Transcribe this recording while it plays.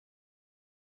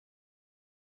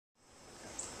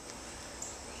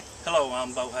Hello,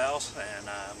 I'm Bo House, and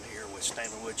I'm here with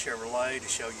Stanley Wood Chevrolet to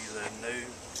show you the new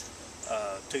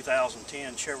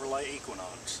 2010 Chevrolet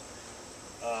Equinox.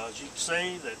 As you can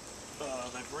see, that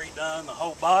they've redone the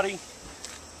whole body.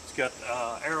 It's got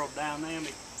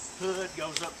aerodynamic hood,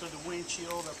 goes up to the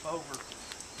windshield, up over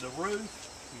the roof.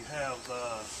 You have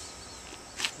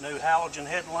new halogen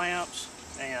headlamps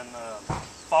and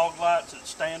fog lights that's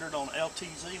standard on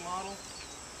LTZ model.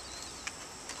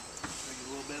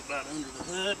 A little bit about under the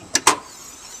hood.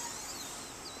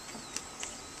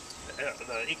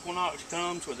 The Equinox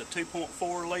comes with a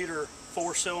 2.4 liter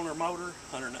 4-cylinder motor,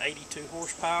 182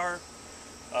 horsepower,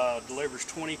 delivers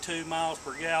 22 miles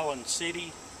per gallon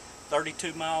city,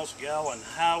 32 miles per gallon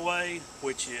highway,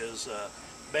 which is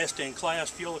best in class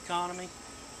fuel economy.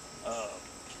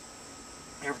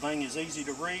 Everything is easy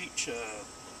to reach.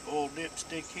 Oil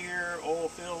dipstick here, oil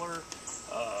filler,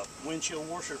 windshield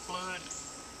washer fluid.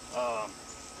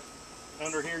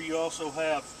 Under here you also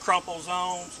have crumple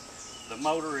zones. The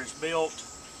motor is built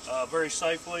very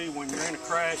safely. When you're in a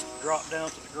crash, to drop down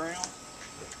to the ground.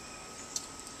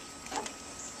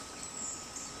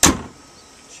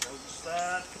 Show the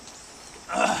side.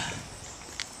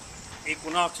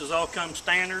 Equinoxes all come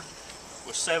standard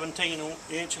with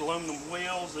 17-inch aluminum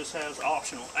wheels. This has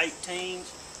optional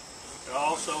 18s. They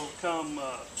also come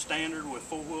standard with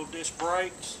 4-wheel disc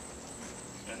brakes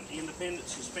and independent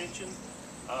suspension.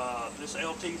 This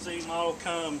LTZ model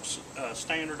comes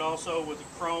standard also with a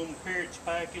chrome appearance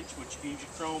package, which gives you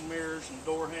chrome mirrors and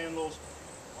door handles,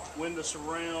 window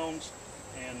surrounds,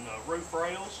 and roof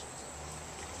rails.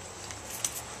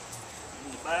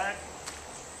 In the back,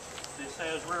 this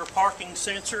has rear parking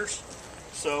sensors,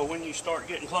 so when you start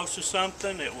getting close to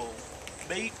something, it will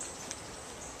beep.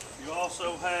 You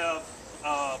also have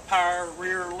power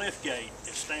rear liftgate.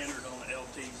 It's standard on the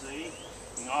LTZ. You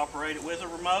can operate it with a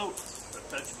remote,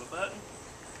 a touch of a button.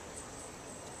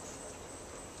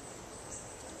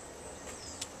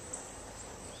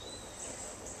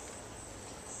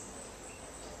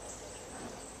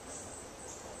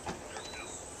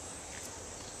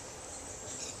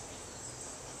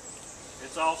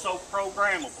 It's also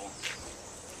programmable.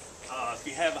 If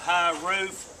you have a high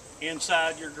roof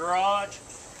inside your garage,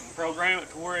 you can program it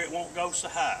to where it won't go so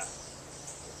high.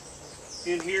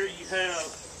 In here you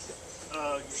have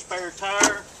your spare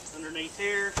tire. Underneath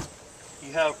here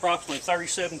you have approximately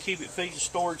 37 cubic feet of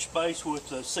storage space with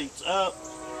the seats up.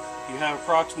 You have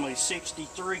approximately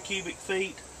 63 cubic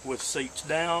feet with seats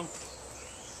down.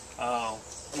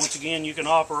 Once again, you can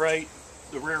operate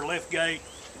the rear lift gate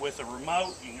with a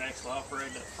remote. You can actually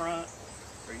operate it up front,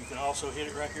 or you can also hit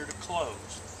it right here to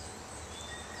close.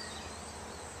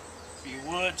 If you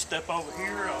would, step over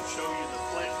here, I'll show you the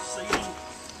flex seating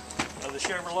of the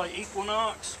Chevrolet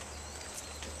Equinox.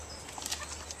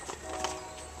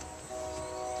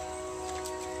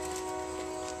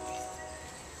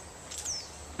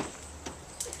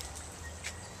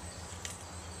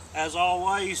 As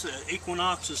always, the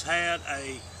Equinox has had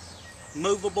a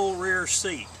movable rear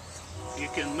seat. You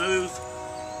can move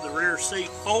the rear seat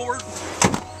forward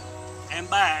and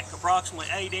back approximately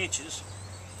 8 inches.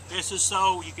 This is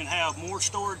so you can have more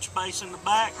storage space in the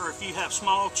back, or if you have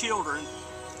small children,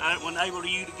 that will enable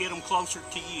you to get them closer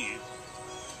to you.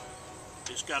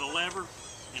 It's got a lever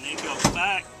and it goes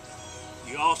back.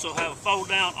 You also have a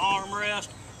fold-down armrest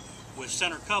with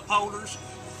center cup holders.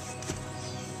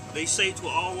 These seats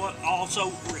will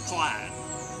also recline,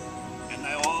 and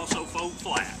they'll also fold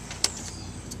flat.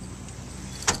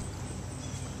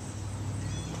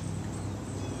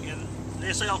 And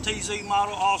this LTZ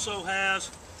model also has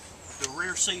the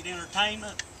rear seat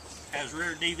entertainment, has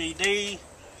rear DVD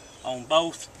on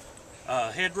both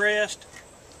headrests.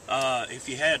 If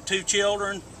you had 2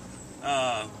 children,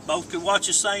 both could watch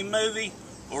the same movie,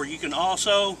 or you can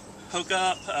also hook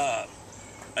up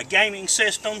a gaming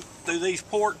system through these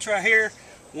ports right here.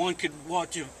 One could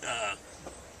watch a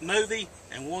movie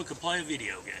and one could play a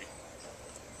video game.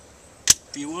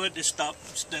 If you would, just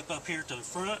step up here to the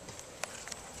front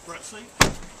seat.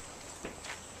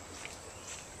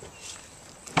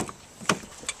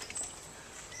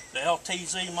 The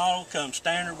LTZ model comes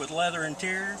standard with leather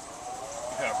interior.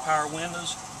 You have power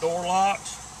windows, door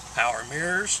locks, power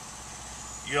mirrors.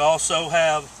 You also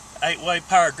have 8-way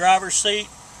power driver's seat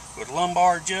with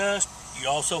lumbar adjust. You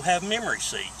also have memory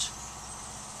seats.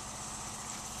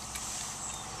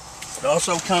 It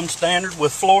also comes standard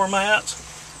with floor mats.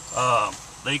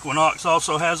 The Equinox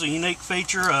also has a unique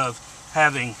feature of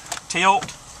having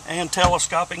tilt and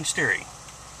telescoping steering.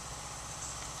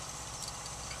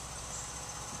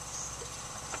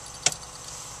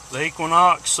 The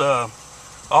Equinox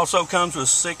also comes with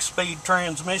 6-speed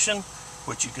transmission,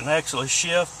 which you can actually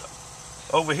shift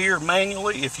over here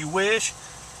manually if you wish.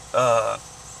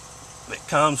 It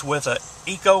comes with an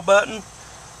eco button,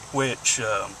 which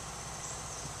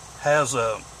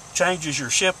changes your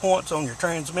shift points on your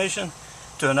transmission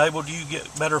to enable you to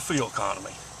get better fuel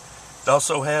economy. It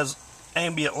also has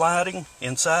ambient lighting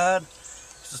inside.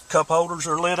 The cup holders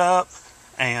are lit up,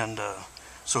 and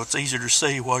so it's easier to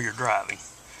see while you're driving.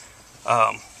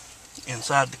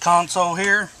 Inside the console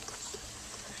here,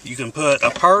 you can put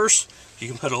a purse, you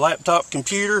can put a laptop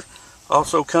computer.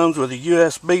 Also comes with a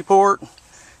USB port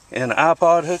and an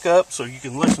iPod hookup, so you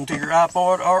can listen to your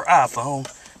iPod or iPhone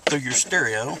through your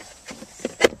stereo.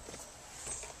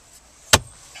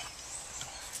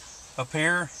 Up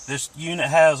here, this unit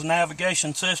has a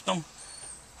navigation system,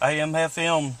 AM,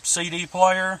 FM, CD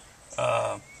player.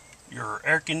 Your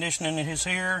air conditioning is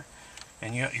here,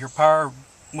 and your power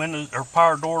windows or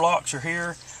power door locks are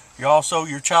here.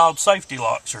 Your child safety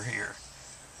locks are here.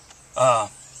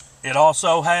 It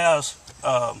also has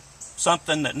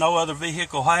something that no other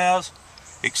vehicle has,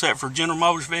 except for General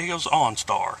Motors vehicles,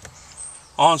 OnStar.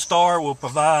 OnStar will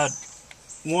provide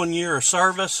 1 year of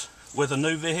service with a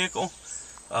new vehicle.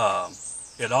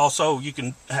 It also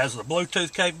has the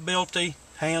Bluetooth capability,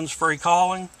 hands-free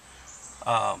calling,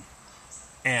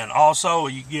 and also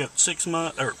you get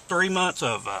 3 months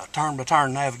of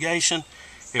turn-by-turn navigation.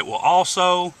 It will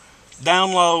also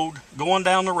download, going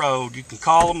down the road, you can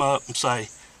call them up and say,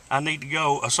 I need to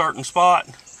go a certain spot.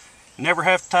 Never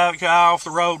have to take your eye off the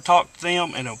road, talk to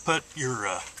them, and it'll put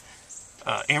your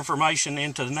information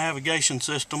into the navigation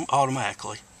system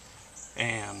automatically.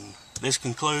 And this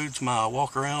concludes my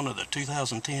walk around of the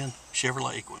 2010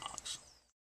 Chevrolet Equinox.